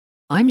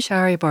I'm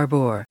Shari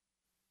Barbour.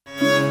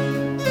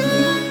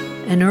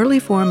 An early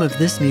form of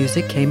this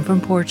music came from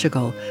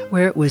Portugal,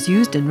 where it was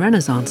used in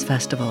Renaissance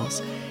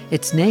festivals.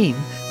 Its name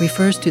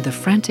refers to the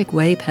frantic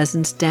way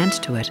peasants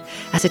danced to it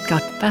as it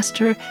got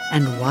faster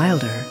and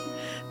wilder.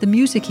 The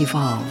music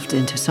evolved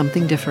into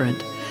something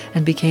different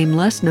and became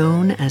less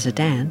known as a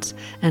dance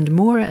and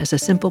more as a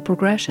simple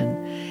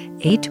progression,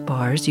 8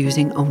 bars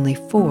using only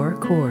 4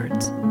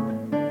 chords.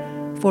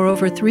 For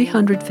over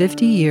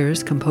 350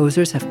 years,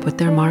 composers have put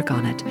their mark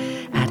on it,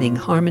 adding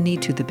harmony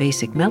to the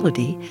basic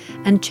melody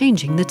and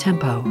changing the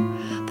tempo.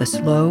 The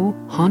slow,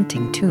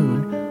 haunting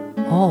tune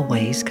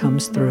always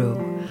comes through.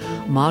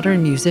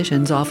 Modern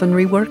musicians often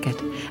rework it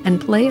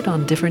and play it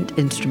on different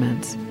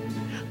instruments.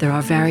 There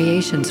are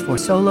variations for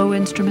solo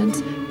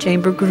instruments,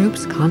 chamber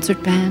groups,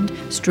 concert band,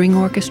 string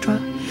orchestra,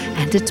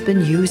 and it's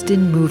been used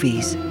in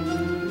movies.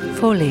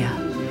 Folia,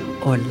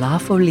 or La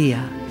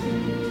Folia.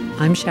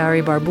 I'm Shari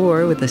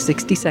Barbour with the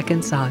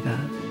 60-Second Saga.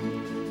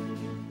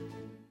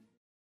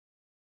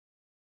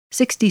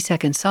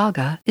 60-Second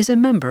Saga is a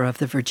member of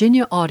the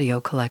Virginia Audio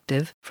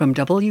Collective from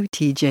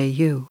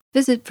WTJU.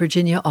 Visit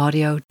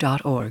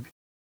virginiaaudio.org.